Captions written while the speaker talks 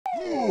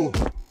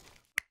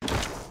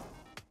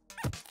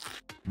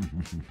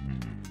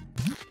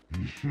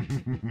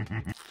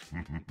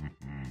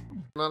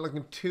Not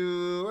looking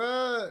too...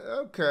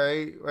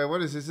 okay. Wait,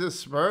 what is this? Is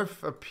this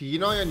Smurf? A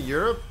Pinoy in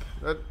Europe?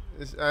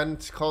 And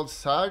it's called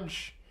Sag?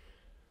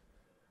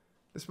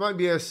 This might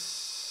be a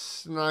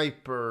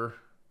sniper.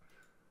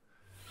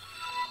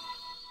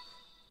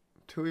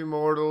 2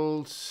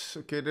 immortals.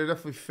 Okay, they're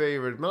definitely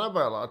favored. Man, not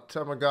by a lot.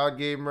 I'm a god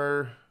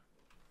gamer.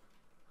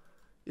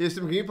 Yes,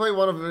 can you play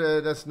one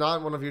of that's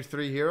not one of your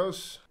 3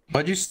 heroes?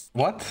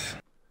 What?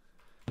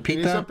 Can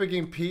you stop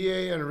picking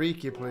PA and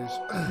Riki, please?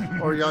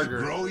 Or Yager.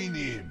 Growing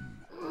in.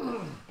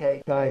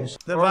 Hey guys,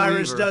 the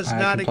virus does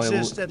not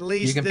exist. At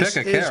least this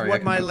is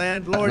what my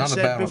landlord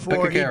said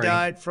before he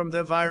died from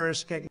the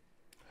virus.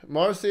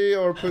 Marcy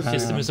or Pussy?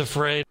 System is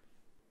afraid.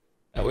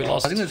 We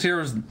lost. I think this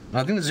hero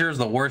is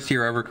the worst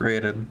hero ever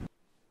created.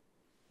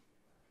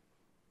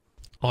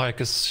 Why?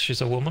 Because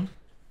she's a woman?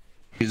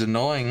 She's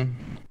annoying.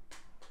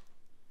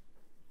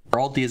 Her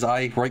ulti is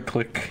I right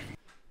click.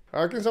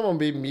 How can someone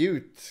be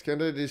mute? Can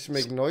they just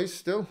make noise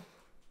still?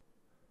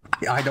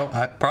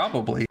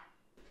 Probably.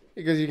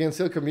 Because you can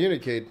still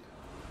communicate.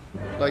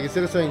 Like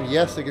instead of saying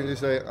yes, they can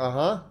just say,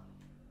 uh-huh.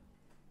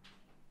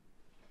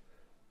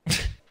 I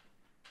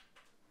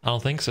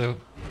don't think so.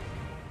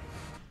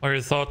 What are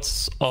your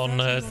thoughts on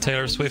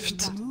Taylor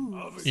Swift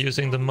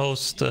using the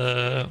most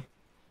or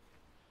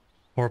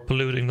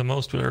polluting the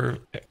most with her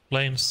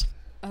planes?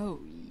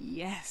 Oh,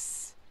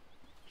 yes.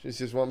 She's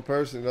just one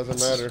person, doesn't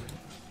matter.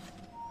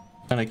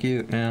 Kinda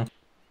cute, yeah.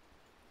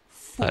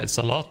 It's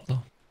a lot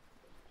though.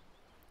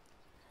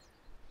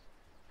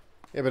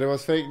 Yeah, but it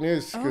was fake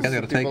news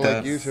because people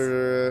like use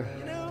her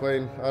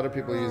plane. Other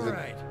people use it.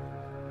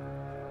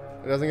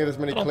 It doesn't get as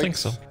many clicks. I don't think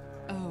so.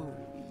 Oh,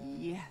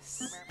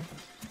 yes.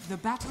 The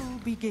battle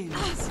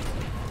begins.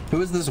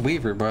 Who is this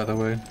Weaver, by the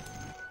way?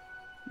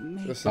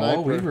 The sniper.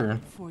 Oh, Weaver.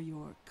 For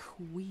your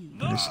queen.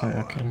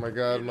 Okay. Oh my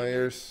god, my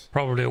ears.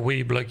 Probably a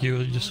weeb like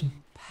you, just.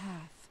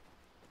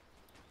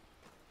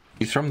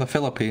 He's from the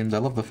Philippines. I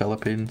love the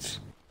Philippines.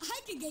 I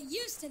could get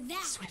used to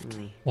that.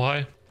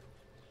 Why?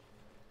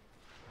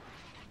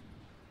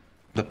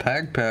 The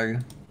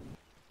Pag.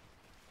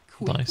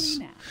 Nice.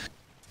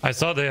 I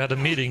saw they had a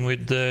meeting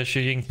with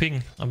Xi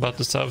Jinping about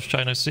the South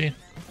China Sea.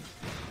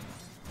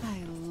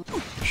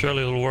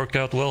 Surely it'll work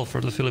out well for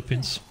the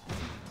Philippines.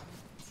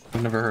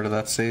 I've never heard of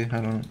that sea.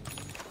 I don't.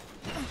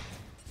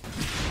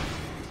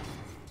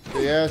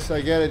 Yes,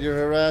 I get it. You're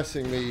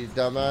harassing me,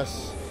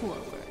 dumbass.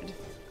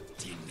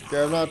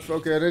 Okay, I'm not.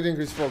 Okay, I did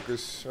increase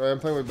focus. I'm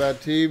playing with a bad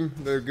team.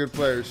 They're good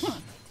players.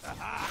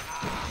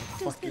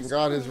 Fucking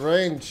god, his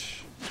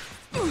range.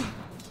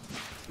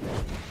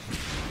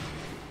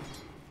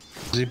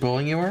 Is he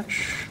bullying you,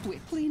 Arch?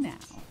 Quickly now.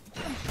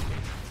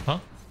 Huh?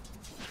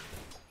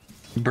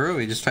 Bro,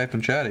 he just typed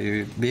in chat.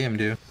 He DM'd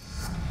you.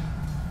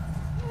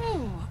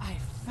 Oh, I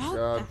felt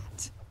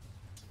that.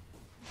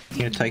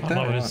 Can you take that? I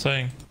don't know what he's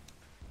saying.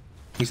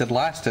 He said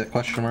last it,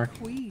 question mark.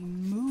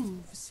 Queen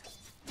moves.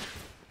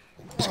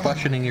 He's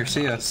questioning your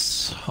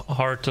CS.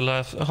 Hard to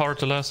last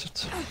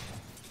it.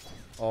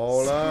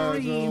 All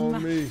eyes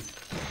on me.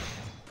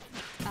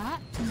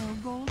 No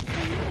gold.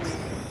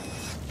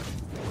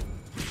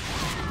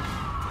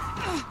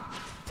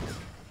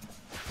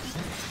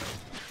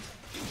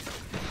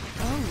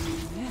 Oh,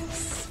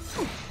 yes.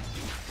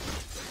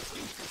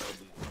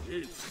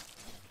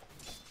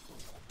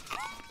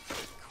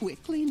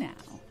 Quickly now.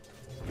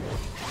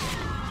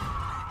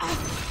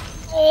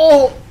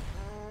 Oh!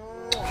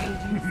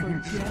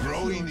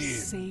 Growing in.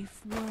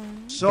 Safe word.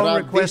 So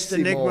request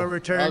Enigma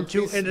return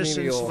to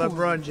Innocence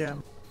LeBron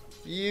Jam.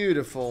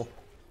 Beautiful.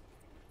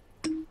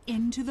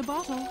 Into the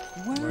bottle.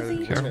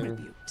 Worthy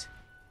tribute.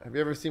 Have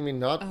you ever seen me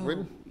not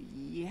win?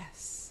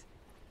 Yes.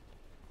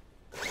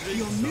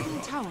 Your middle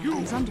tower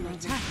is under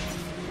attack.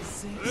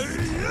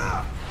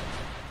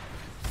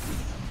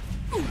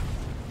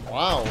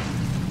 Wow.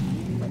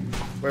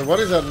 Wait, what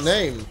is that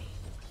name?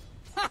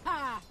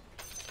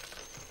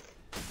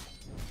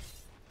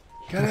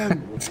 Get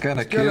him! It's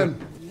kinda Get him!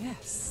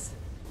 Yes.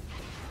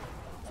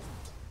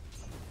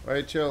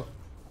 Alright, chill.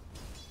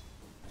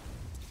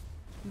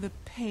 The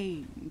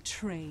pain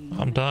train.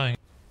 I'm dying.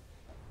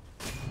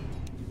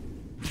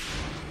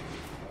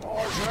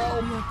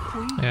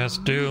 Yes,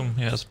 Doom.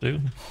 Yes,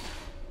 Doom.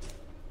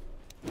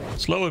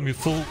 Slow him, you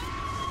fool.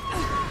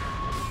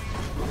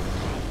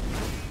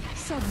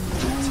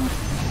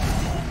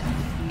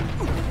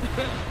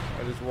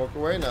 I just walk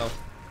away now.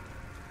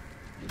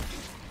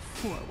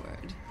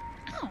 Forward.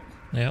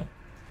 Yeah.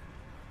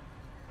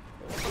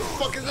 What the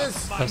fuck is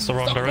this? That's the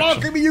wrong Stop direction.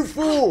 blocking me, you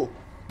fool!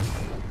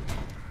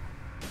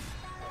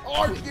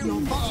 Arch,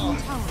 you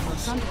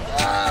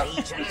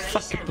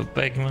Fuck the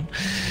big man.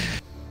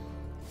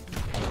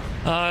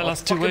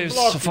 Last 2 waves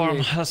blocking so far.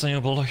 me. That's a new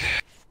bulldog.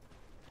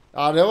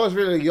 Ah, that was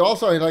really. You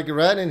also like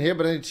ran in here,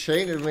 but then it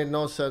changed. It made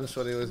no sense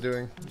what he was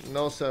doing.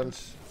 No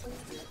sense.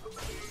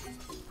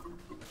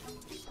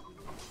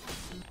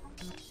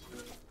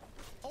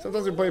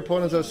 Sometimes we play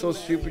opponents that are so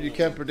stupid you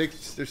can't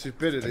predict their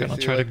stupidity. I'm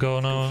gonna so try to go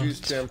now. confuse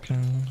them.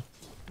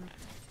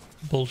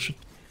 Bullshit.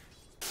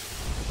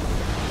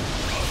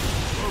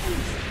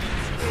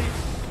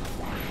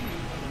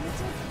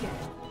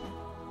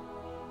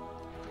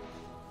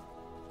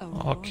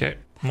 Okay,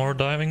 more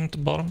diving to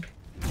bottom.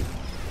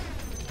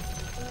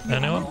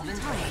 Anyone?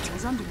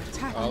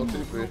 I'll do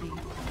it.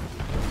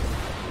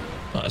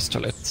 Nice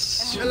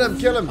toilets. Kill him,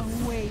 kill him!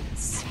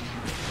 Awaits.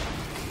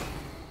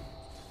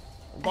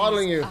 I'm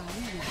bottling you.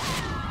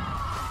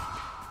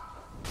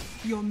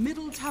 Your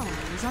middle tower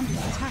is under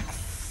attack.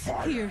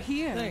 Here,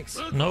 here. Thanks.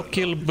 No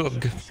kill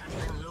bug.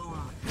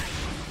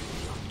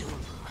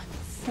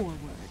 Forward.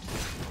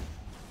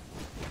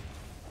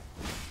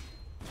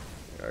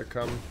 Here I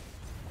come.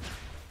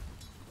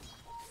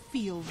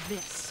 Feel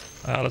this.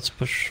 Let's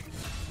push.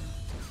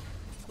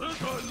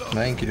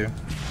 Thank you.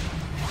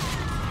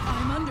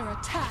 I'm under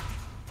attack.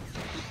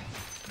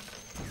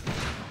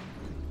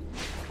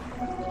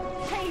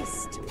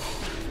 Haste.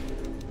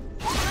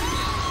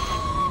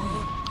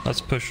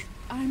 Let's push.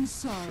 I'm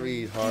sorry.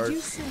 Sweetheart. Did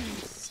you say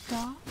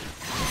stop?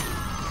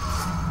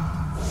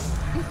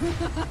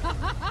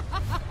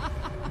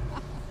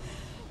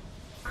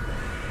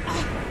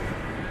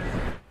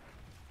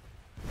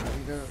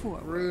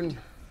 Forward. Rune.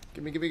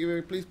 Give me,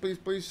 please, please,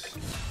 please.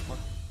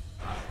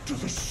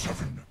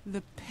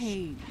 The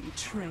pain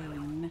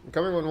train. I'm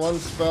coming with one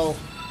spell.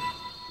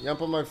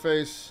 Jump on my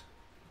face.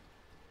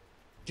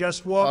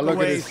 Just walk Oh, look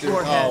at away, this dude.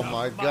 forehead. Oh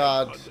my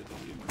god.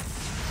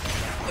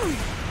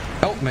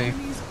 Help me.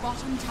 Enemy's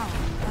bottom tower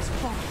has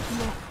fought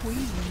your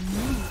queen.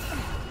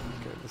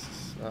 Okay, this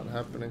is not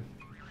happening.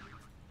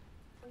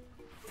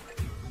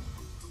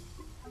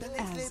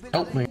 As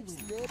Help me.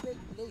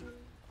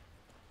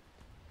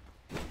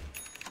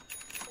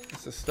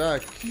 It's a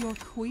stack. your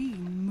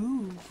queen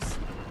moves.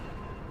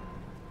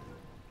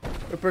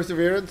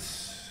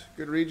 Perseverance.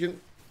 Good region.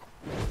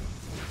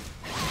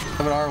 I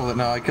have an arm with it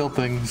now. I kill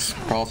things.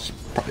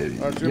 Do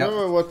you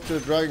remember what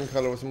dragon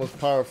color was the most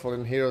powerful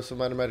in Heroes of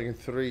Might and Magic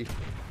 3?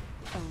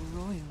 A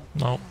royal.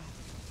 No.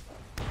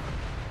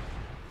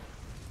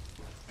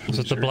 Is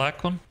it the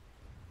black one?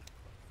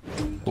 I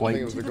think it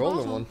White, was the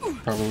golden one.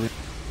 probably.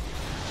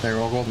 They're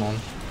all golden one.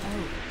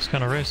 It's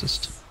kind of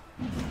racist.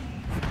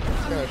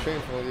 It's kind of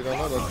shameful you don't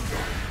know that.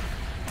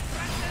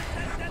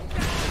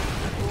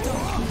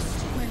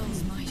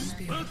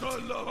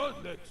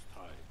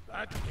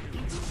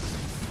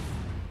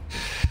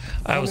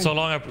 I was so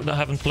long I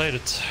haven't played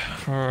it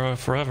for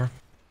forever.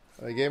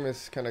 The game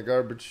is kind of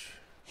garbage.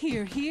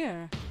 Here,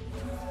 here.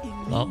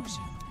 No.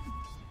 Illusion.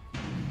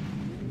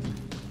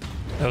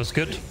 It was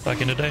good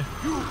back in the day.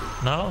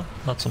 Now,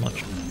 not so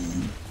much.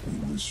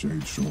 Oh,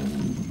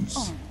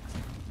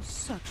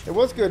 such It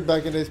was good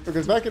back in the days,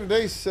 because back in the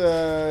days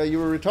you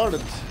were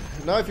retarded.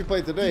 Now if you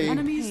play today,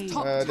 enemy's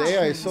top the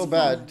AI is so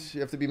bad, you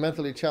have to be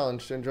mentally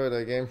challenged to enjoy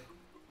that game.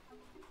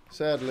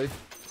 Sadly.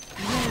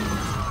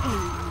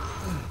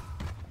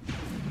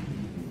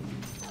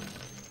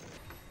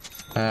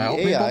 Help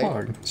me, AI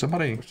Bulldog.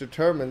 Somebody. which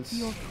determines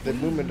the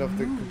movement of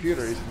the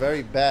computer is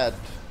very bad.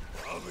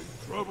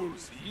 You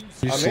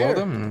I'm slow here.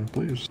 them,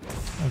 please.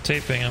 I'm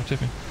taping, I'm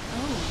taping.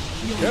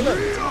 Kill him.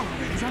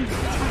 is under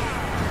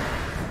attack.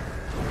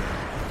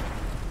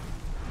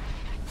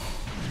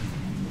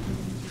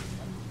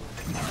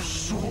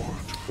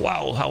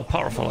 Wow, how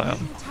powerful I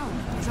am. Tower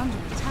is under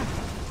attack.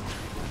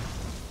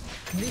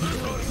 When you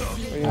have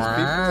people,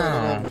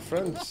 I don't have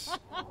friends.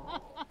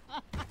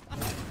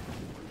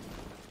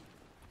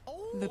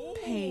 The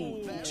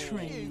pain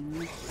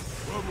train.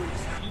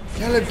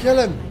 Kill him, kill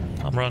him!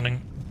 I'm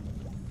running.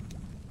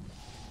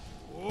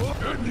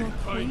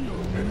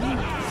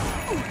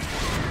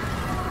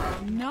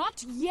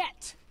 Not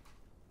yet.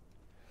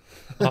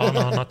 Oh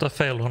no, not the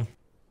failed one.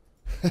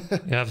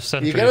 You have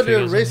sentry. You gotta do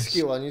a figures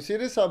risky one. You see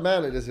this how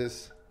manly this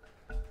is.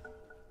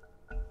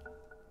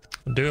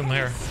 Do him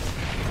here.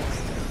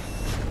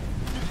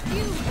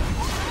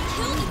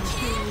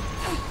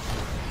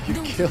 You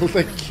killed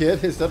the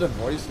kid? Is that a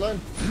voice line?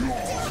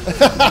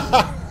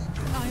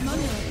 I'm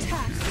under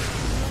attack.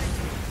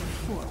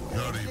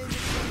 Forward.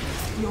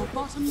 Your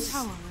bottom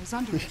tower is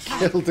under attack.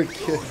 Killed the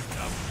kid.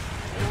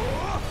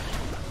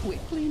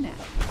 Quickly now.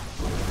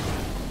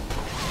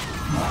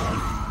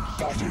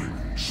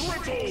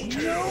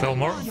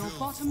 Fillmore. Your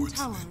bottom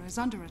tower is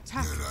under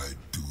attack.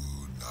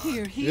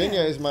 Here, Xenia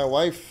here. is my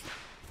wife.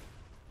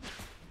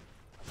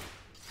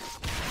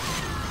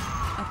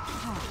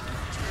 Apart.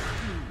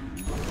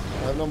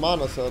 I have no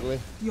mana, sadly.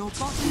 Your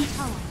bottom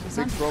tower is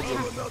Big under problem.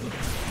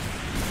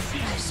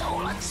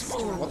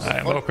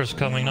 attack. Invoker's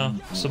coming now.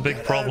 It's a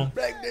big problem.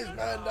 Break this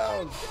man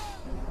down.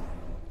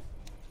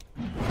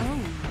 Oh,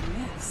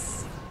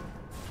 yes.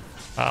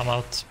 I'm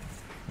out.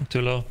 I'm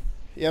too low.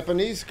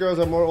 Japanese girls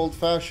are more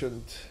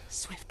old-fashioned,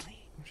 Swiftly.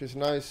 which is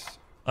nice.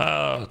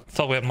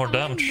 Thought we had more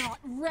damage.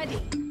 Ready.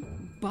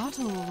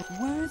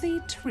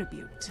 Battle-worthy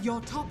tribute.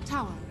 Your top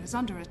tower is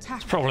under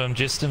attack. Probably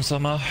unjist him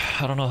somehow.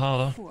 I don't know how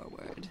though.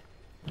 Forward.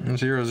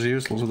 Zero's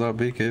useless without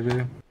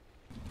BKB.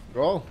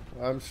 Go.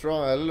 I'm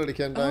strong. I literally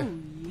can't die. Oh,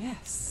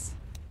 yes.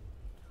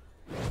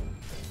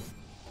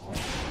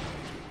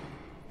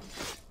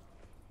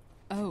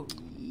 Oh,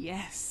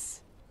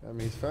 yes. I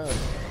mean, he's fast.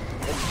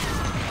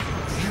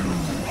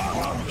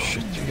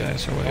 Shit, you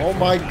guys are way. Oh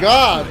my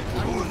god!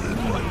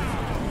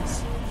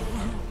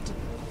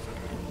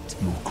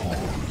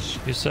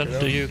 You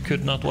said you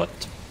could not what?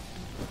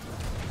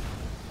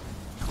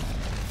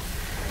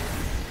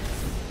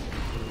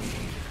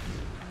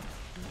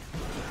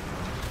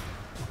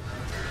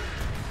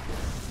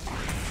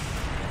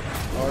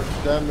 Arch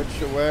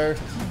damage aware.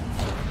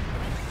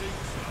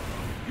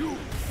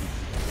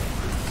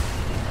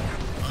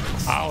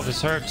 Ow,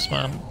 this hurts,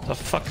 man. The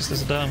fuck is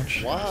this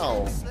damage?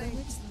 Wow.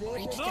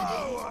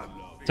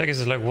 Tech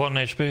is like 1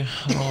 HP.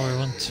 I don't know where he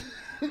went.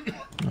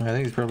 I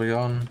think he's probably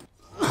gone.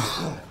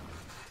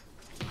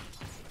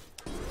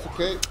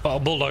 Okay. Oh,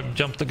 Bulldog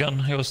jumped the gun.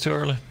 He was too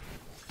early.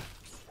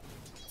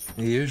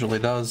 He usually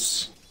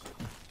does.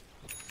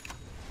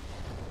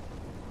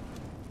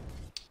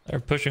 They're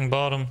pushing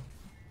bottom.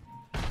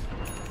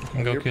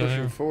 Can go You're kill pushing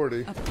here.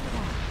 40.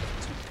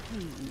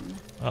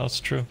 Oh, that's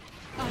true.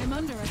 I'm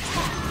under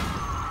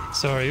attack.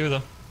 So are you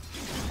though.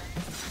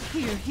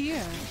 Here,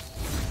 here.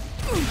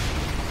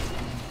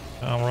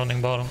 I'm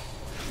running bottom.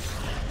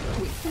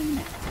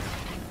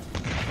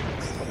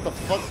 What the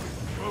fuck?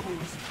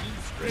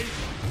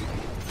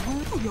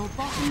 Your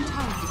bottom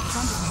tower is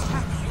under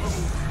attack.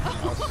 I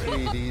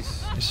see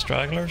these. These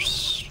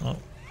stragglers. Oh.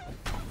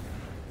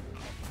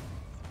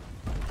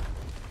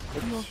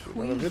 Your Oops,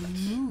 queen another hit.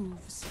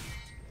 moves.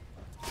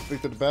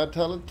 Speak to the bad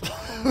talent.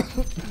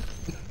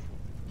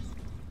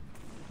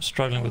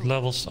 Struggling with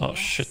levels. Oh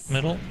shit,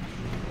 middle.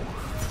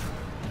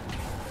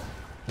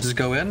 Just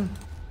go in.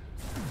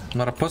 I'm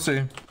not a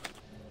pussy.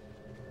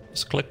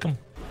 Just click them.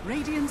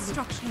 Radiant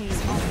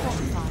structures are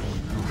fortified.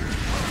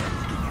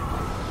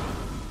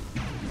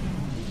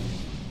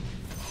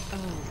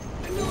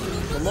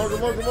 Come on,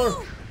 come on, come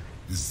on.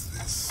 Is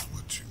this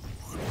what you want?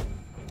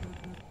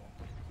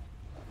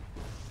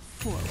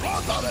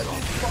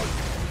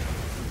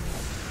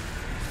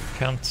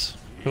 Can't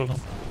kill them.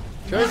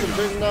 Chase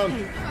him down.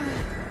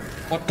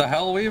 What the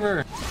hell,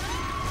 Weaver?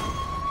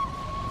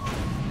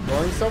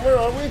 Going somewhere,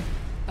 are we?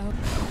 Oh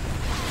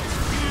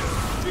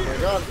my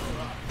god.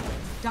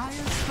 Dire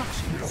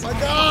structures. Oh my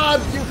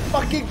god, you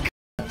fucking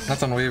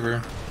That's on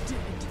Weaver.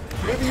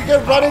 maybe you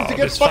get running to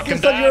get this fucking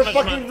fucking on your damage,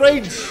 fucking man.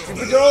 range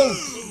with your own.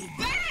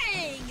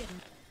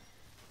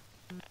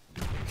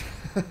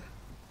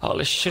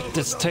 Holy shit,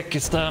 this tech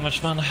is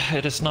damaged, man.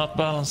 It is not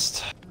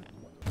balanced.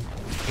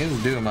 He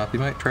doesn't do him up. He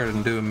might try to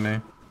do me.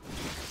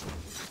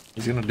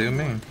 He's gonna do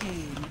me.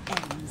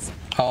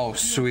 Oh,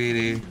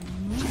 sweetie.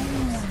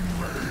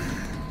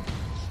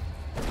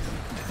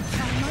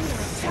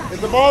 Hit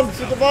the bombs,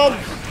 hit the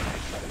bombs.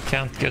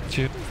 Can't get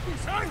you.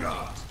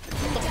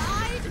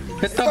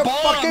 Hit the The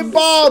bomb! fucking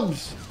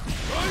bombs.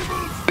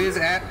 He's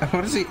at.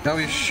 What is he? Oh,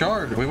 he's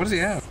shard. Wait, what does he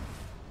have?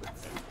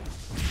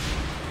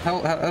 How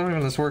I don't even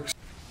know this works.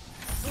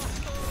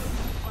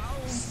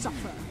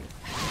 Suffer.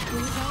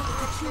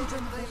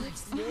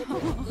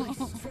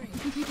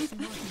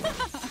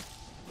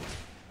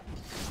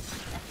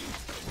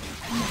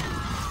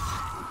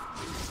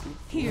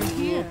 Here,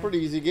 here. Pretty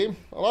easy game.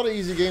 A lot of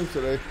easy games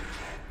today.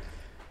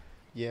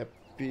 Yep,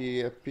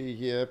 yep,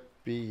 yep,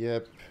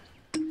 yep.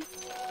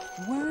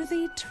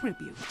 Worthy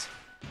tribute.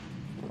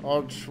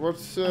 Arch,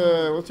 what's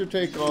your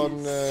take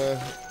on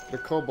the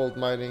cobalt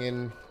mining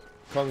in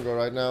Congo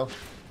right now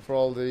for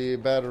all the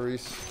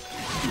batteries,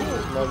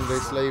 modern day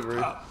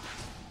slavery?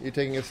 You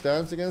taking a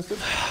stance against it?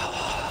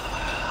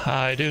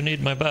 I do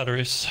need my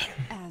batteries.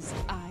 As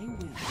I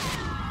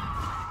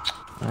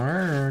will.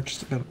 Alright,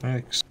 just a bit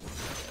makes.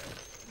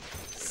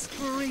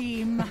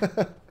 Scream.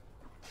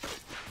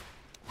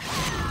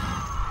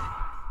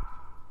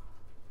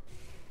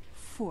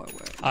 Forward.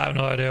 I have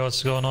no idea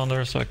what's going on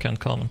there, so I can't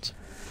comment.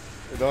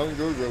 Don't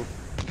Google.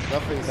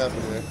 Nothing's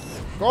happening there.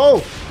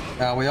 Go!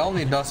 Yeah, we all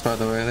need dust, by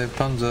the way. They have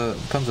tons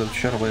of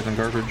shadow blades and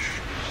garbage.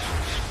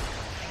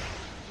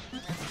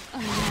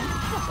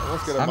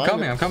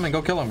 I'm coming.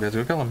 Go kill him, guys.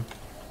 Go kill him.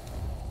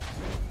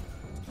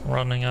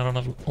 Running, I don't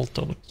have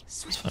Elaitoh, but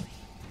it's fine.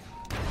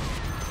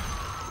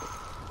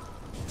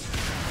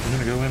 I'm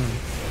gonna go in.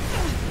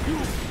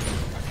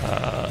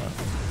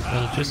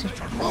 Electricity?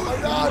 Oh my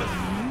god!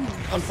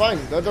 I'm fine.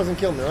 That doesn't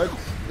kill me, right?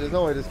 There's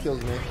no way this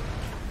kills me.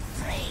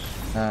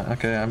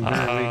 Okay, I'm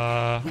really weak.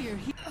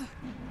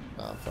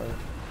 Ah, fine.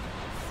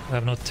 I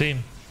have no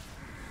team.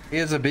 He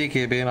has a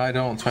BKB and I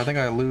don't, so I think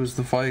I lose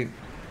the fight.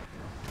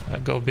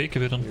 Go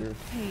BKB then. You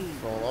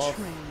fall off.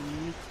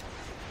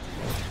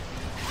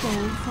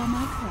 Gold for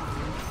my crown.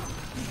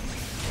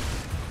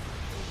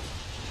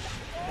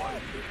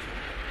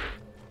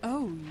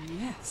 Oh,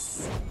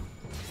 yes.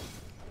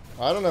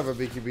 I don't have a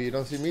BKB. You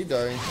don't see me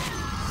dying.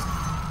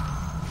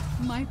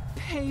 My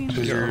pain.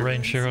 You're a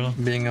range hero.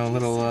 Being a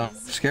little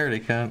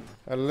scaredy cat.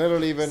 I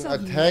literally even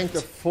tanked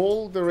a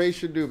full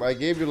duration doom. I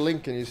gave you the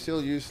link and you're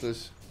still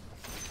useless.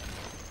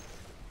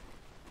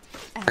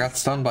 I got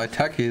stunned by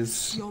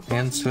techies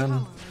and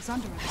Sven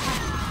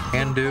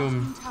and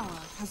Doom.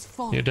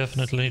 You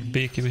definitely need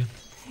BKB.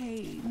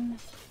 Pain.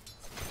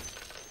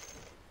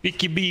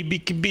 BKB,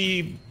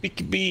 BKB,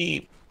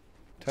 BKB.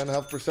 10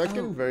 health per second.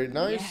 Oh, Very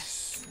nice.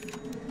 yes.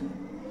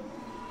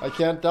 I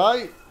can't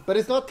die. But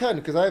it's not 10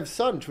 because I have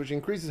Sunch, which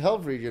increases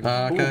health regen.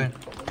 Okay.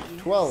 Boom.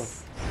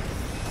 12.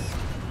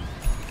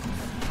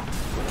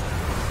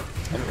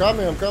 I'm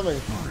coming, I'm coming.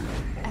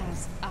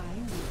 As I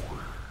will.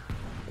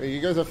 Hey,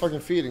 you guys are fucking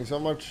feeding so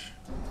much.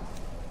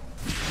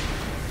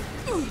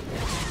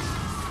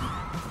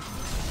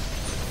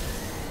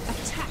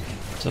 Attack.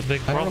 It's a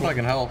big I don't know problem. if I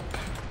can help.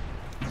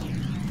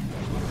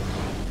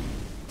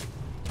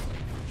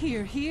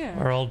 Here, here.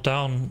 We're all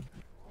down.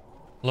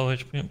 Low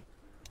HP.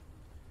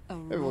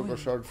 Maybe we'll go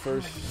short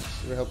first.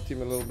 We'll help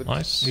team a little bit.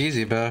 Nice.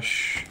 Easy,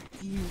 Bash.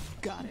 You've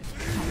got it.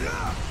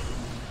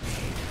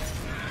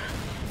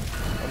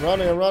 I'm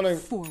running, I'm running.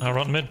 I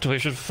run mid, we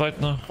should fight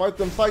now. Fight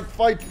them, fight,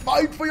 fight,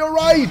 fight for your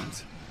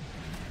right!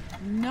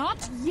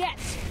 Not yet.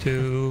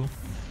 2.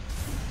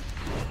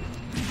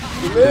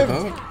 You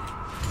live!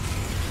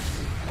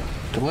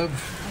 To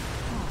live.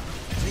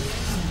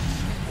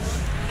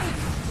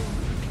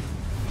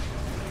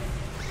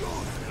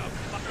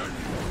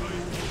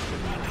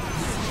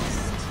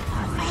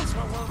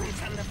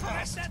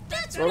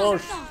 That's Go what I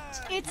north.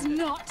 thought. It's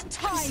not This is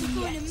time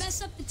going yet. to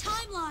mess up the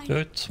timeline. Do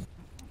it.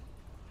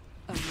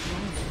 Do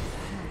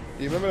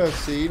you remember that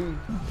scene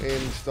in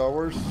Star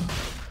Wars?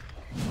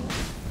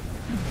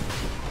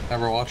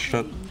 Never watched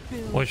it.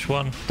 Which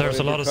one? There's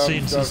a When lot of it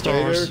scenes in becomes Star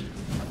Darth Wars. Vader,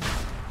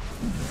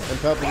 and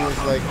Palpatine was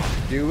like,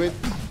 do it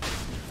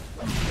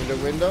in the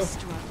window.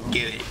 Do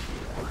it.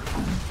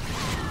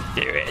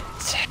 Do it.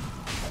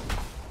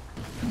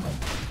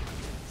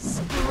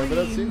 Remember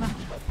that scene?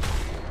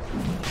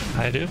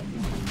 I do.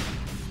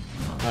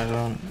 I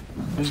don't.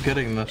 Who's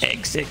getting this?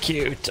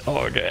 Execute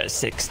Order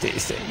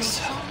 66.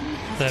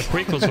 The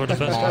prequels were the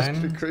best.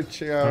 Mine? The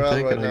cringing I'll around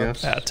take right it, I now.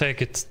 guess. Yeah,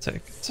 take it, take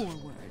it.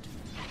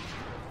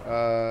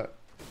 Forward.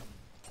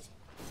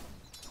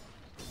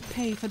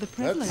 Pay for the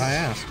privilege. I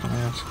asked.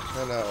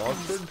 And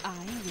Oxford. I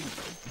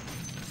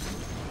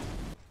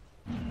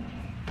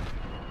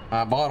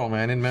will. Bottle,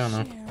 man. In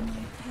mana. Share my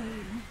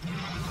pain.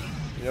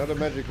 You know the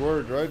magic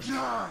word, right?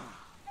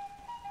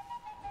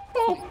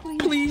 Oh,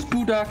 please,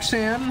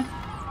 Budak-san.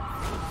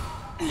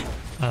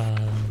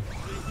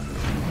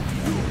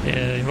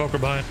 Yeah, Invoker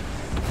behind.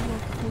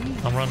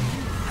 I'm running.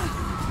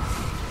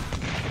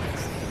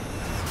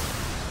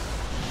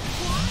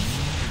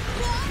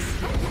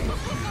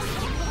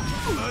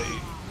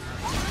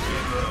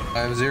 I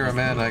have 0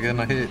 mana. I get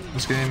a hit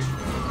this game.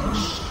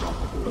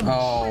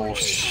 Oh,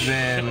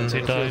 Sven.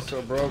 He died.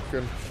 So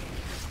broken.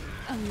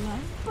 A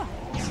love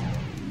bite.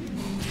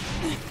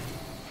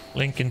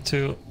 Lincoln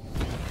 2.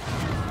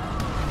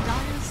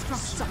 Dire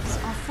structures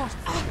are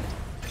fortified.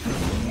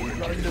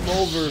 Knocked him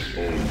over.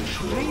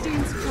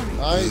 Radiant's courage.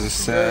 Nice. This is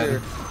sad.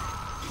 There.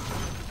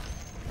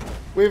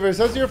 Weaver, it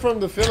says you're from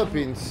the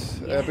Philippines,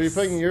 but you're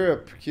playing in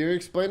Europe. Can you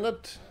explain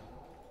that?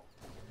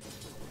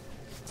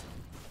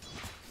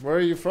 Where are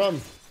you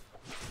from?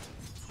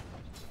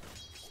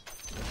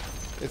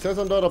 It says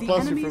on Dota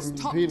Plus you're enemy's from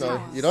top Pinoy.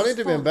 tower You don't need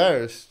to be has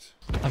embarrassed.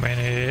 I mean,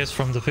 he is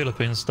from the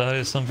Philippines. That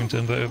is something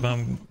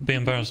to be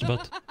embarrassed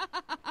about.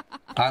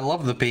 I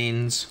love the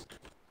beans.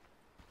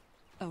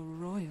 A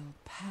royal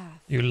path.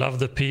 You love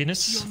the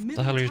penis? What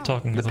the hell are you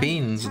talking The about?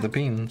 beans. The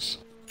beans.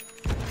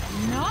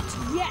 Not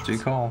yet. What do you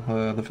call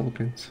the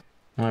Philippines?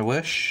 I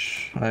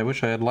wish I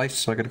had lice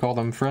so I could call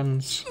them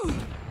friends.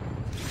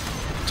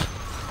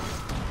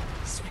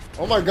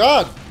 Oh my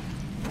god!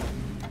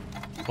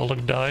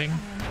 Bulldog dying.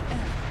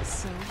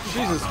 So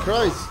Jesus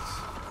Christ!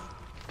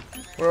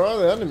 Where are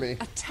the enemy?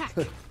 attack.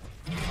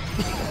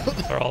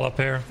 They're all up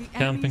here, The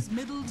camping. enemy's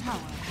middle tower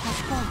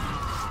has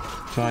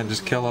fallen. So I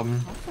just kill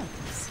them.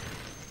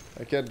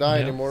 I can't die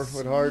Yep. anymore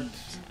with heart.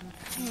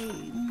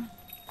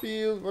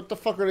 Feel, what the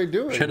fuck are they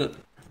doing? Shit it.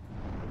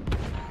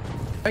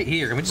 Right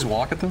here, can we just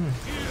walk at them?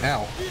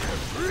 Ow.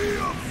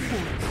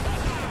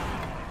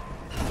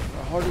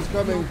 The heart is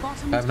coming.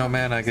 I have no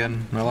mana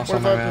again. I lost all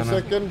my 45 per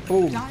mana. second.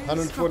 Boom. Dire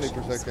 120 per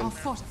structures second. are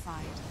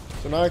fortified.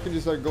 So now I can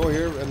just like go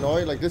here,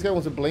 annoy. Like this guy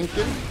wants to blink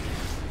in.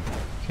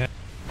 Okay.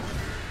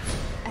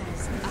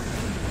 As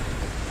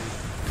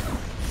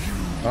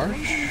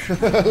Arch?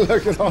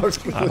 Look at Arch.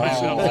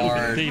 Oh,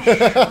 Arch. Deep.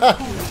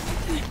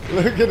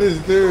 Look at this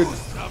dude.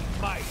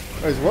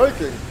 Oh, he's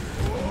working.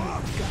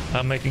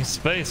 I'm making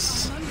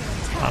space.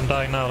 I'm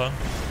dying now, though.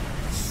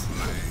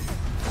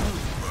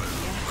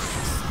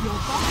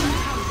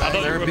 I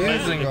thought They're we were abusing.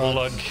 abusing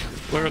Bulldog.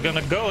 We were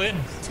gonna go in,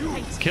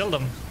 kill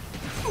them.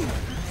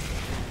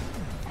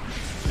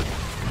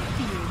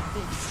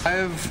 I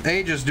have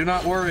Aegis, do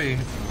not worry.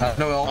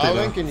 No ulti I'll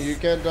though. link in you. You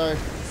can't die.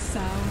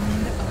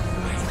 sound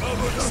of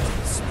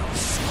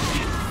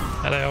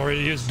And I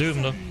already used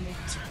Doom, though.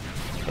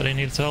 But he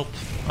needs help.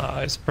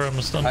 He's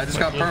perma-stunned. I just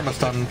got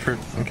perma-stun for...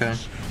 Okay.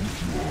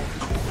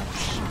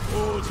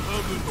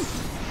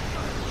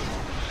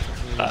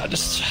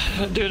 Just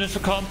doing it for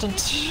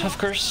content, of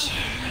course.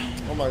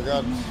 Oh my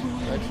god.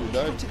 I actually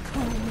died.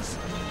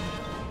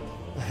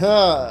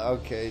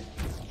 Okay.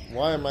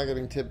 Why am I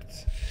getting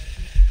tipped?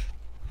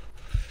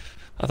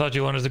 I thought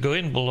you wanted to go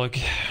in, Bulldog.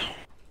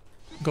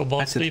 Go I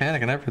ball said deep,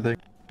 panic and everything.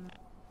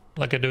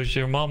 like I do with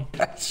your mom.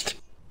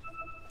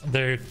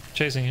 They're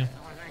chasing you.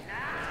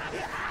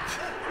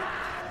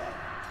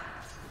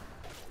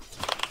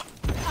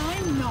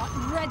 I'm not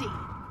ready.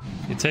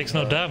 He takes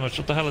no damage.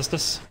 What the hell is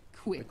this?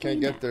 I can't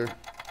get there.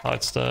 Oh,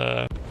 it's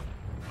the...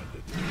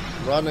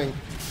 Running.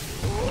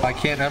 I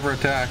can't ever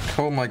attack.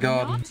 Oh my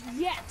god. Not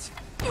yet.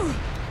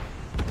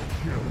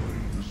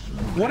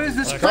 What is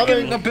this Coming.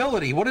 freaking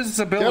ability? What is this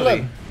Kill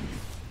ability? him.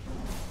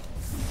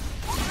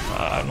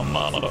 I have no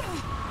mana though.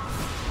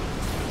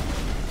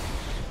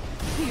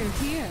 Here,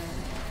 here.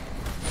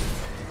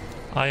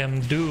 I am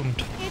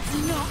doomed.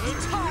 It's not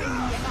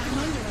time yet. I'm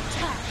under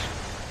attack.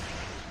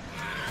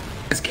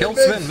 It's killed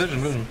Sven.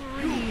 Vision.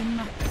 Scream.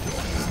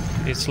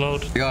 He's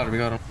slowed. We got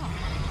him.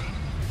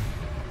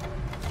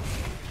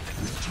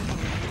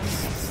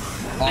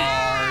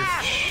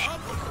 Arch.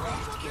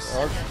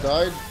 Arch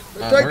died.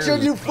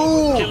 Protection, you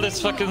fool! Kill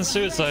this fucking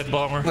suicide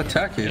bomber.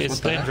 Attack you. It's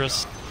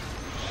dangerous.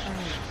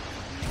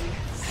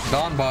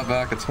 Don bought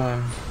back. It's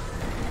fine.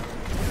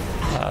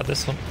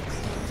 This one.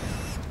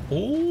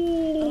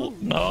 Ooh,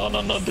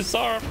 no,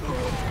 disarm.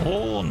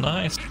 Oh,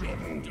 nice.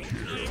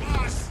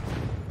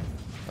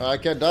 I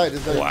can't die.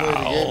 This is how you play the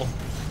Wow. game.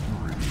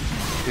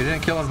 You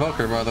didn't kill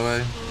Invoker, by the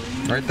way.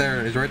 Right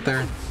there. He's right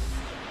there.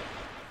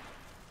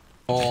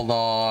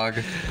 Bulldog.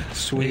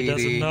 Sweetie. He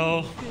doesn't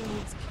know.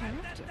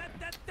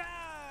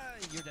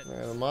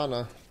 Yeah,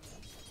 mana.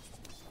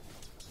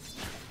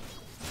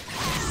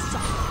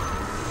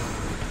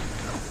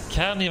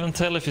 Can't even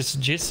tell if it's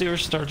Jizzy or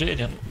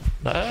Starjadian.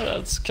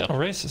 That's kind of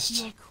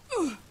racist.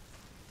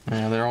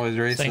 Yeah, they're always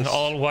racist. Saying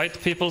all white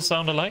people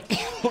sound alike.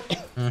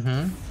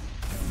 Mm-hmm.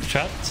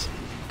 Chat.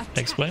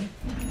 Explain.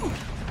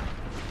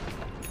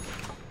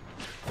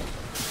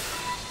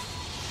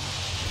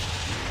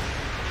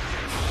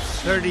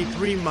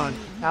 $33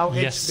 How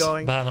Yes, it's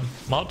going? ban him.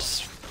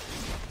 Mods,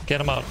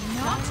 get him out.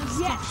 Not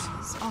yet.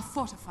 Are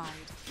fortified.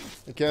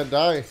 You can't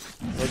die.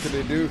 What can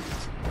they do?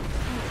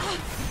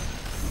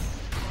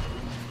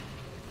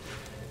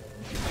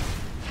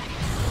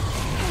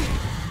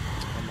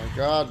 Oh my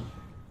god.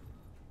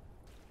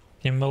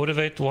 Can you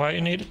motivate why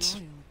you need it?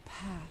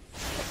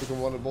 Become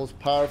one of the most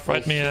powerful.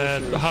 Write me a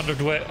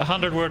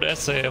 100-word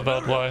essay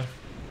about why.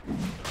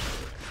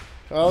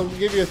 I'll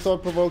give you a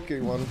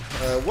thought-provoking one.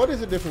 What is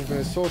the difference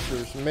between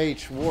sorcerers,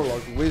 mage,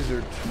 warlock,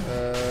 wizard,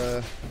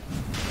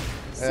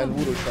 and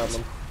voodoo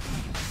shaman?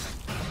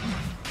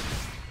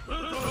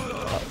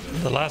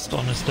 The last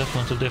one is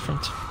definitely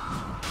different.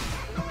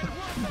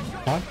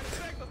 What?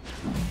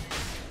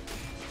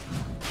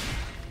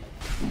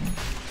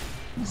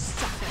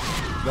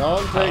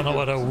 I don't know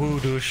what a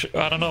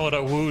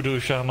voodoo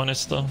shaman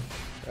is though.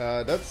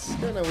 That's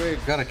kind of weird.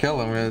 Gotta kill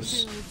them,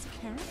 guys.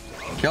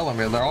 Kill them,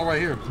 man. They're all right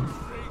here.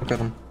 Look at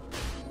them.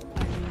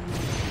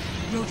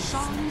 I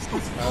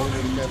don't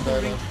really get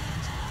that.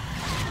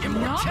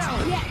 Not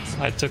yet.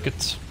 I took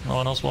it. No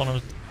one else wanted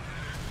it.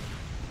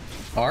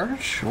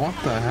 Arch? What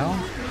the hell?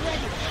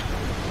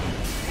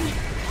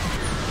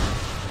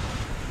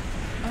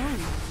 Oh,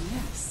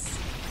 yes.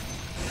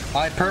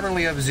 I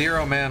permanently have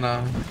 0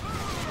 mana.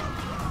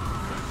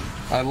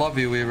 I love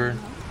you, Weaver.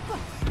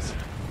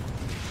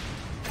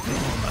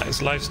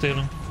 Nice life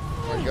stealing.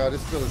 Oh my god,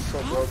 this still is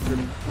so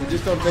broken. We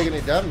just don't take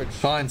any damage.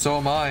 Fine, so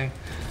am I.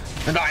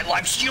 And I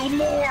life steal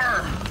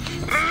more!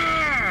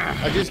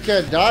 I just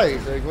can't die.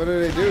 Like, what do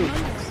they do?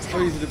 It's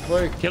so easy to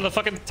play. Kill the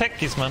fucking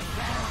techies, man.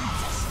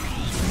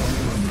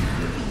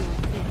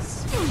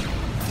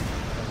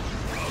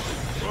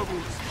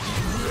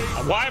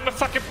 Why am I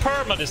fucking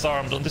perma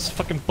disarmed on this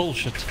fucking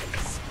bullshit?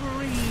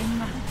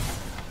 Scream.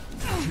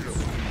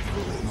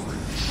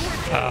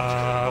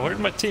 Where did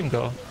my team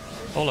go?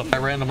 Hold up. I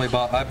randomly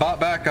bought. I bought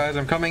back, guys.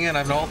 I'm coming in. I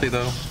have no ulti,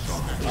 though.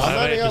 I'm I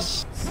running up.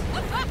 just-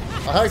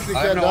 I actually I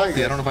have can't no die.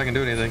 ulti. I don't know if I can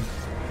do anything.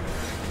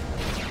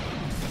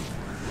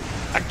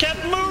 I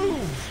can't move!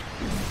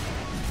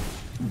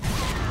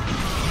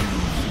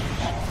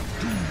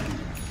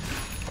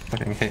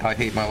 I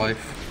hate my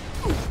life.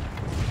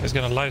 He's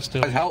gonna life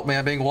steal. Guys, help me.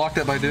 I'm being walked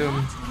at by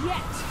Doom.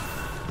 Yet.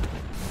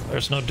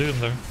 There's no doom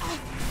there.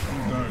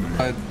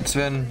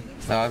 Sven.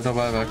 No, I have no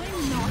buyback.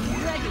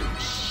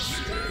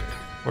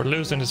 We're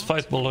losing this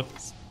fight, Bulldog.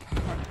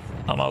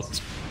 I'm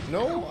out.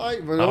 No, I-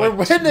 we're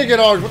winning it,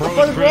 Arch. What the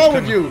fuck is wrong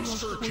with you?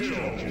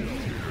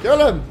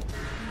 Kill him.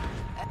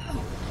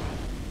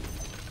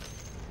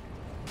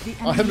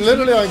 I'm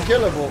literally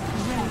unkillable.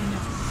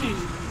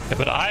 Yeah,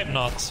 but I'm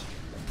not.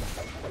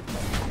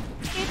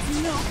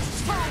 It's not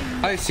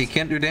time. Icy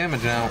can't do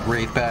damage now.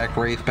 Wraith back.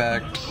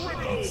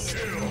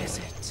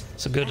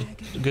 It's a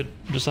good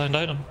designed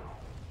item.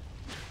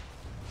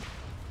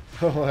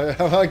 Oh,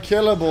 I'm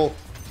unkillable.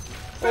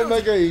 Oh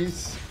my god.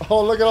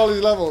 Oh, look at all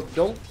these levels.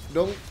 Don't.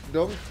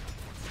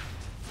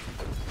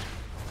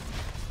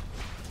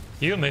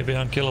 You may be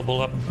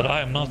unkillable, but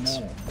I am not.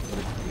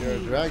 You're a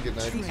dragon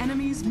knight. The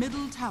enemy's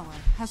middle tower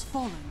has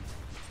fallen.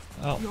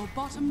 Oh. Your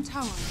bottom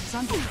tower is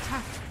under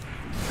attack.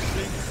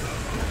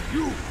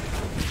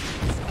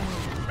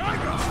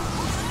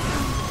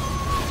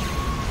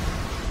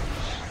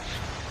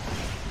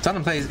 Stun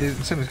him, please.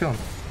 Stun him, kill him.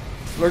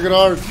 Look at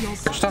Arch.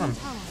 Stun him.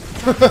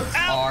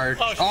 Arch.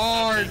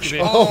 Arch.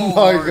 Oh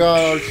my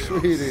god, Arch,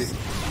 sweetie.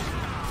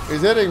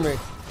 He's hitting me.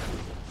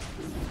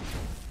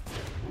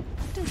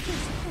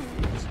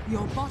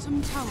 Your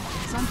bottom tower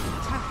is under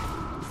attack.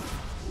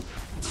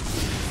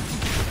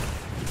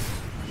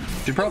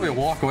 Should probably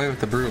walk away with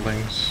the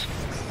Brewlings.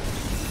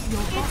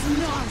 Your bottom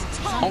tower is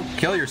Don't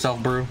kill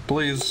yourself, Brew,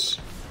 please.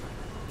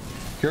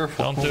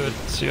 Careful. Don't do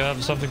it. You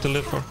have something to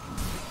live for.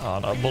 Oh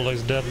no,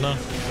 Bulldog's dead now.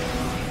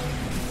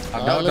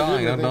 I'm not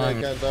dying, I'm dying.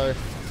 I can't die.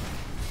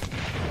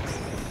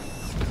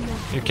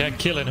 You can't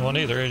kill anyone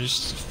either, you're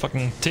just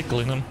fucking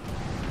tickling them.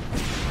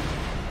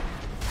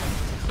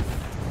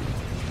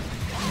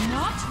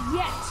 not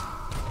yet.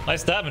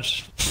 Nice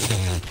damage.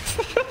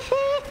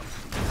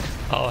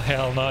 Oh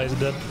hell no, he's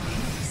dead.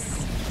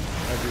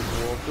 I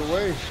just walked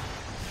away.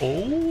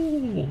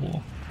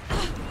 Oh.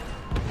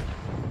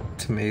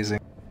 It's amazing.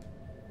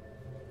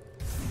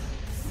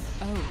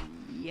 Oh,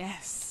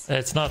 yes.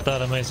 It's not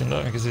that amazing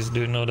though, because he's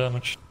doing no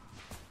damage.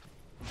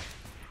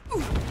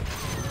 Oh.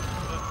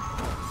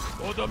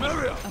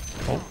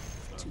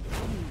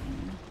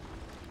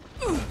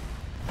 I'm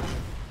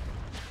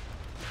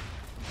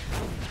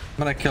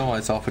gonna kill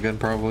myself again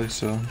probably,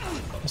 so...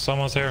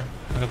 Someone's here.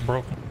 I got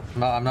broken.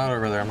 No, I'm not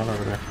over there, I'm not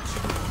over there. The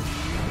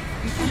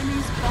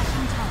enemy's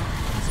bottom tower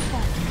has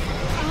fallen.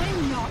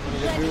 I'm not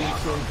ready.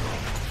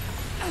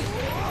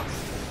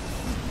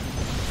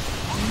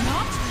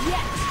 Not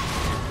yet.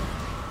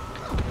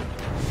 I'm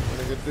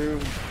gonna get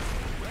doomed.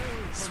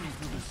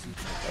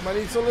 I might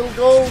need some little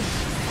gold.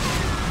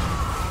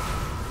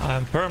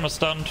 I'm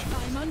perma-stunned.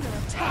 I'm under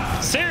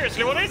attack.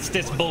 Seriously, what is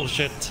this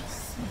bullshit?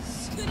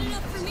 Good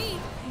enough for me.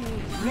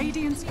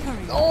 Radiant's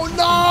courier. Oh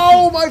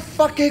no! My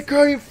fucking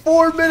curry!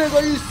 4 minutes!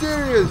 Are you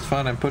serious? It's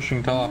fine, I'm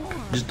pushing top.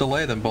 Just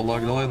delay them,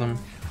 Bulldog, delay them.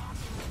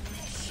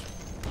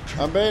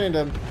 I'm banning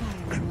them.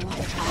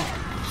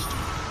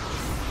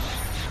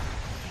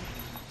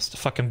 It's the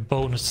fucking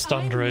bonus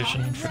stun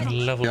duration from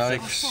level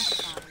 6.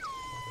 Yikes.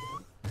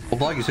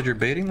 Bulldog, you said you're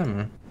baiting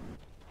them?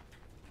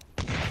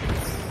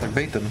 Like,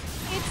 bait them.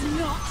 It's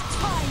not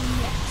time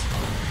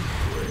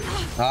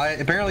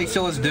yet. Apparently he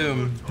still has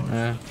Doom.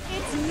 Yeah.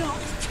 It's not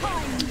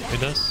time yet. He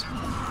does.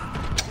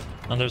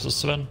 And there's a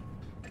Sven.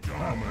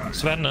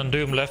 Sven and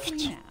Doom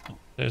left.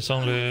 There's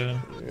only... Yeah,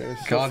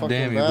 it's so God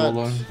damn you, bad.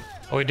 Bulldog.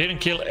 Oh, we didn't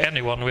kill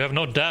anyone. We have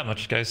no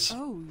damage, guys.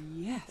 Oh,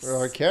 yes. Oh,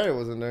 our carry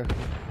wasn't there.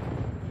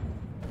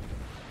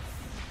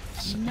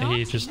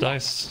 He just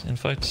dies in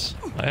fights.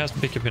 I asked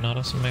Biki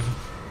Pinata, so maybe.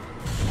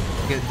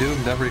 You get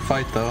doomed every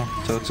fight though,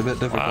 so it's a bit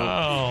difficult.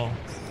 Wow.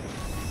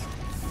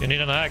 You need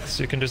an axe,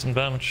 you can do some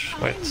damage.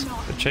 Wait,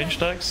 they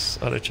changed axe?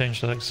 Oh, they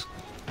changed axe.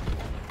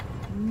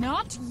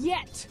 Not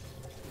yet.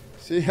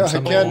 See, I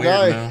Some can't weird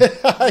die. now.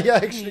 I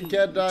actually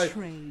can't die.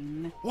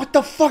 Train. What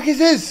the fuck is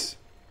this?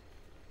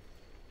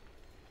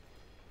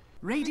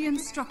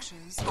 Radiant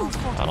structures are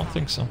fortified. I don't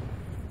think so.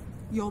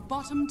 Your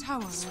bottom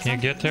tower is Can you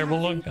under get here,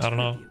 Bulldog? I don't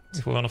know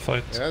if we want to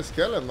fight. Yeah,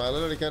 kill him. I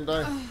literally can't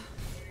die.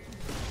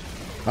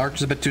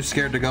 Arch's a bit too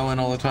scared to go in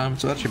all the time,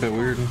 so that's a bit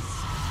weird.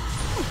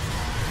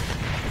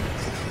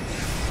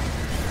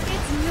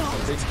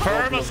 It's not.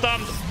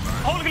 Perma-stunned!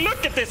 Oh,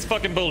 look at this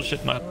fucking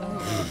bullshit, man.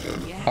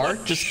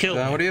 Arch? Just kill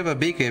me. What do you have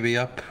a BKB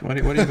up? What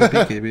do you have a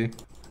BKB?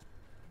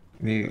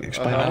 Can you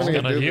explain I was that?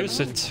 gonna use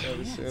it,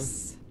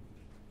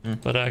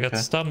 but I got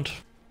stunned.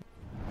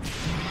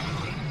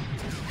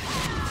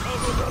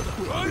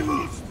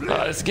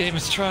 This game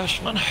is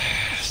trash, man.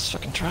 It's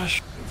fucking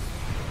trash.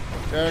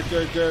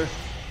 Go.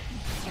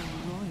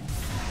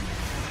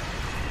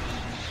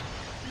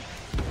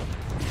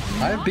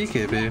 I have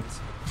BKB.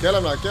 Kill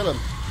him now, kill him.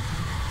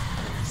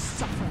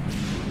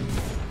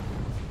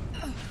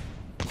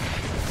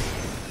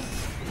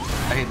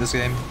 I hate this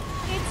game.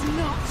 It's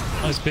not.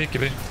 Nice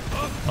BKB.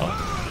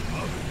 Oh.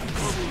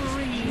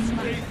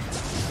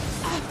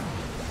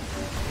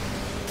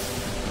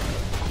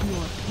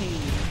 Your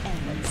pain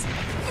ends.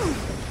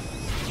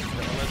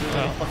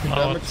 Fucking No,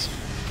 damage. it's,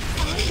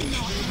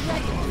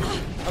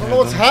 I don't know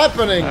what's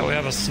happening. we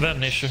have a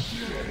Sven issue.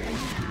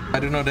 I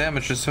do no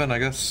damage to Sven, I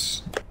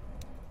guess.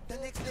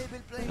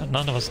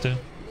 None of us do.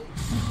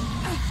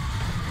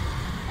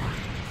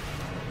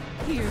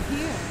 Here,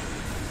 here.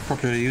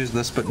 Probably to use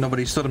this, but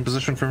nobody stood in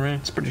position for me.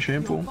 It's pretty Your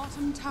shameful.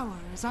 bottom tower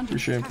is under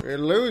Pretty attack. shameful. We're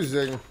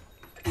losing.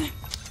 I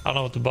don't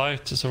know what to buy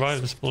to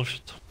survive this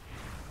bullshit.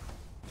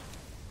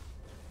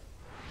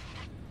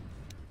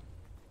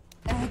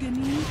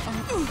 Agony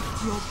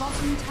of your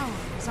bottom tower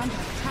is under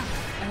attack.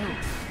 Oh,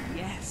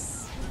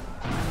 yes.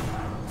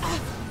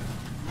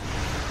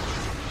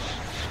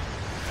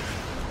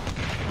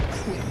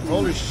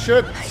 Holy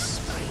shit.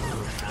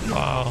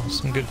 Wow,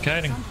 some good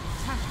kiting.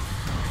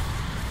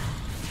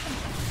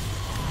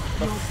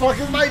 The fuck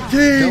is my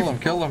team?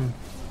 Kill him.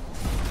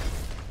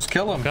 Just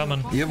kill him.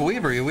 Coming. You have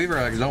Weaver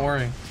eggs, don't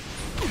worry.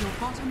 Your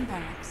bottom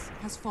barracks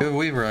has You have fallen.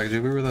 Weaver eggs,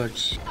 you have Weaver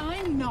eggs.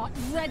 I'm not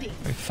ready.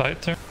 We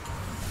fight her.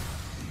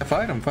 Yeah,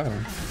 fight him.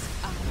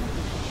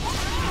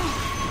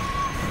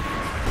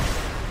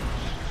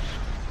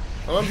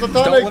 Oh, I'm Don't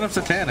satanic. let him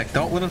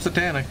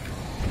satanic.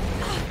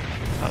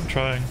 I'm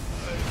trying.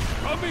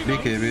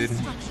 BKB.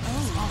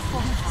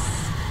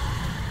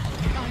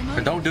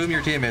 But don't doom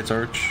your teammates,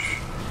 Arch.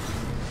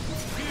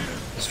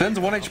 Sven's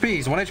 1 HP.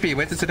 He's 1 HP.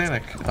 Wait the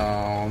Satanic.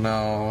 Oh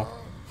no.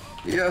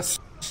 Yes.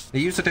 He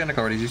used Satanic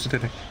already. He's used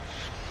Satanic.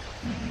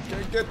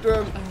 Can't get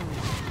to him.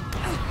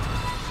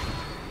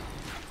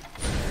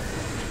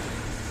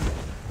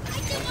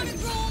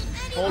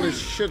 Holy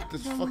shit,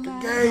 this fucking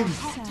game!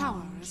 Top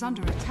tower is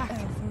under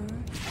attack.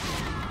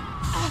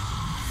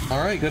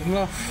 Alright, good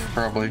enough.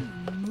 Probably.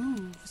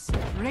 Moves.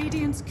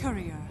 Radiant's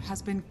courier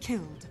has been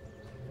killed.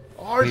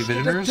 Arch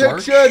visitors?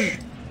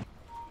 detection!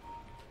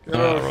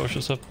 Roche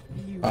is up.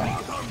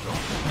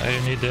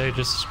 I need the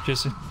Aegis,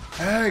 Jesse.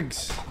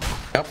 Eggs!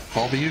 Yep,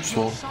 I'll be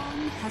useful.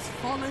 Sun has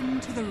fallen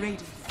to the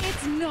radiant.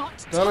 It's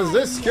not. What is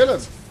this? Kill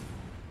him!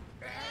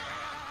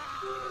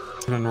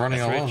 I've been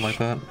running alone like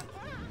that.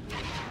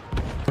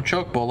 Oh,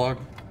 choke, Bulldog.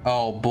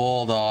 Oh,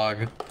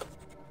 Bulldog.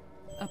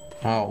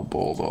 Oh,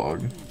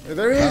 Bulldog. Hey,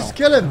 there he is!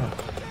 Kill him!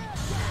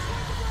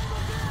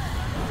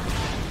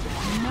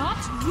 Not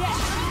yet.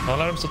 I'll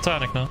let him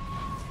Satanic now.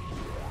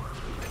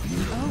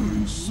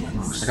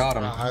 I got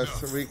him.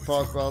 It's a weak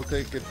pass, but I'll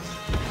take it.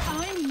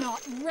 I'm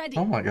not ready.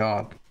 Oh my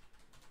god.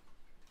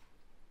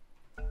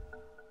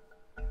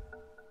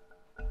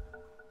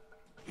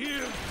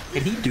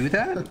 Can he do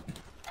that?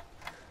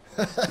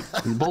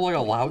 Is Bulldog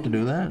allowed to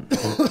do that?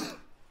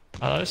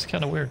 That's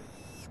kind of weird.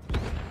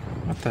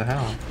 What the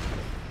hell?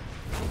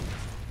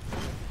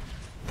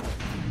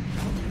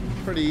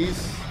 Pretty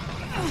easy.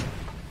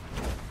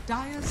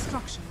 Dire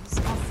structures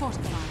are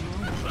fortified.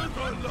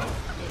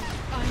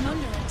 I'm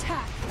under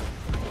attack.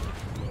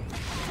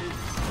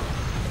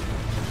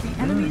 The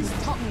enemy's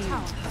top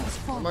tower has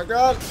Oh fallen. my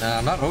god! Nah,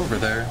 I'm not over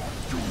there.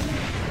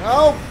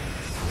 Help!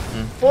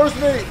 Force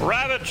me!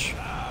 Ravage!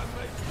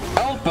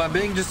 Help! I'm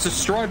being just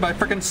destroyed by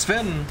frickin'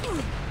 Sven.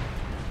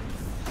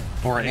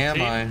 Or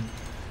am I?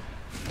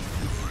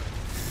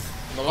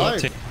 I'm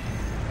alive.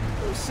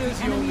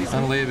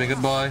 I'm leaving.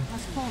 Goodbye.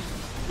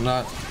 I'm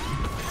not.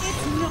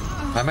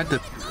 I meant to.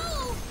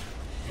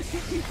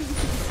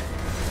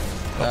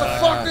 What the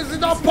fuck? This is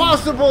not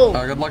possible!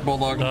 Good luck,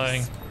 Bulldog.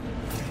 Dying.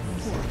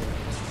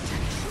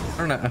 I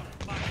don't know.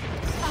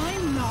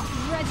 I'm not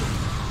ready.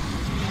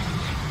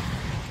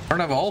 I don't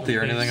have ulti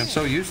or anything. I'm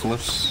so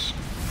useless.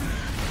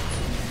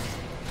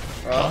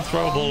 Don't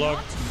throw Bulldog.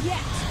 Yet.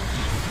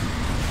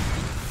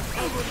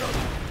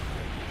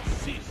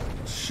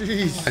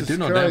 Jesus I do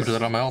no Christ. damage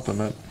that on my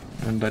ultimate.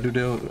 And I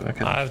do. I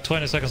can. I have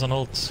 20 seconds on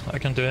ult. I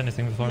can't do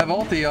anything before. I have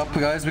ulti up,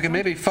 guys. We can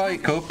maybe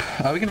fight Cope.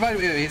 We can fight.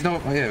 Yeah, he's no.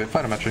 Yeah, we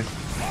fight him actually.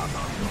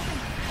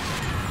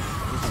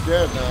 I'm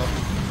scared now.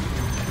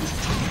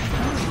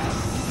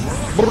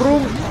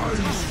 Broom!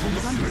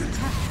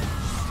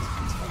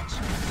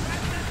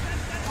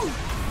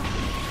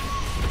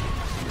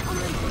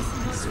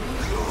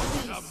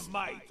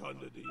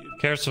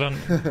 Care Sven.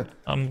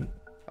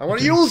 I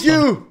want to use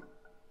you!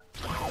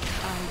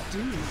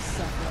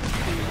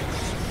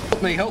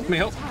 Help me! Help me!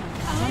 Help!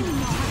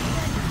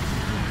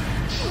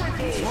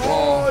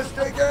 Oh, it's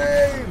the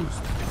game!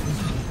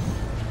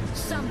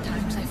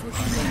 Sometimes I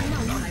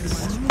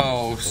forget.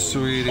 Oh,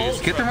 sweeties.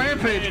 Get the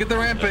rampage! Get the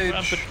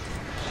rampage!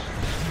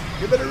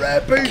 Give it a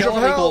rampage Kill of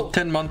him hell! equal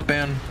 10-month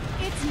ban.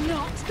 It's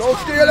not. Don't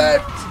steal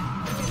it!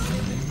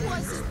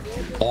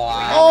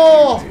 Wow.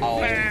 Oh!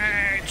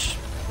 Mage!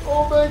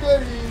 Oh my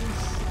goodness!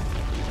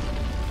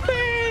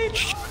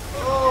 Mage!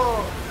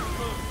 Oh!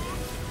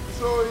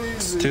 So easy.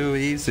 It's too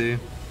easy.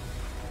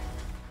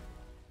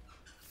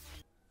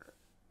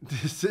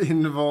 This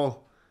Inval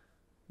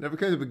never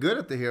came to be good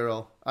at the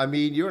hero. I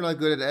mean, you're not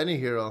good at any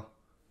hero.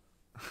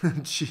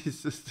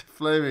 Jesus,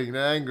 flaming,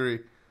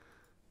 angry.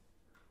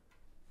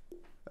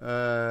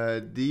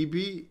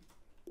 DB,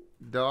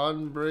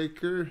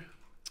 Dawnbreaker.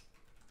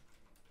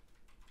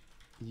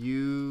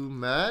 You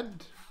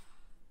mad?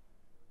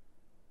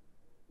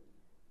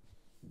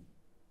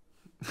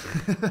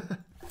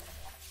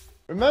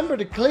 Remember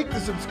to click the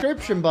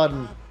subscription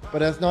button, but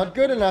that's not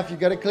good enough. You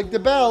gotta click the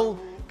bell.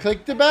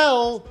 Click the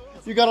bell.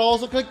 You gotta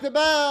also click the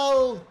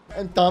bell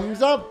and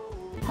thumbs up.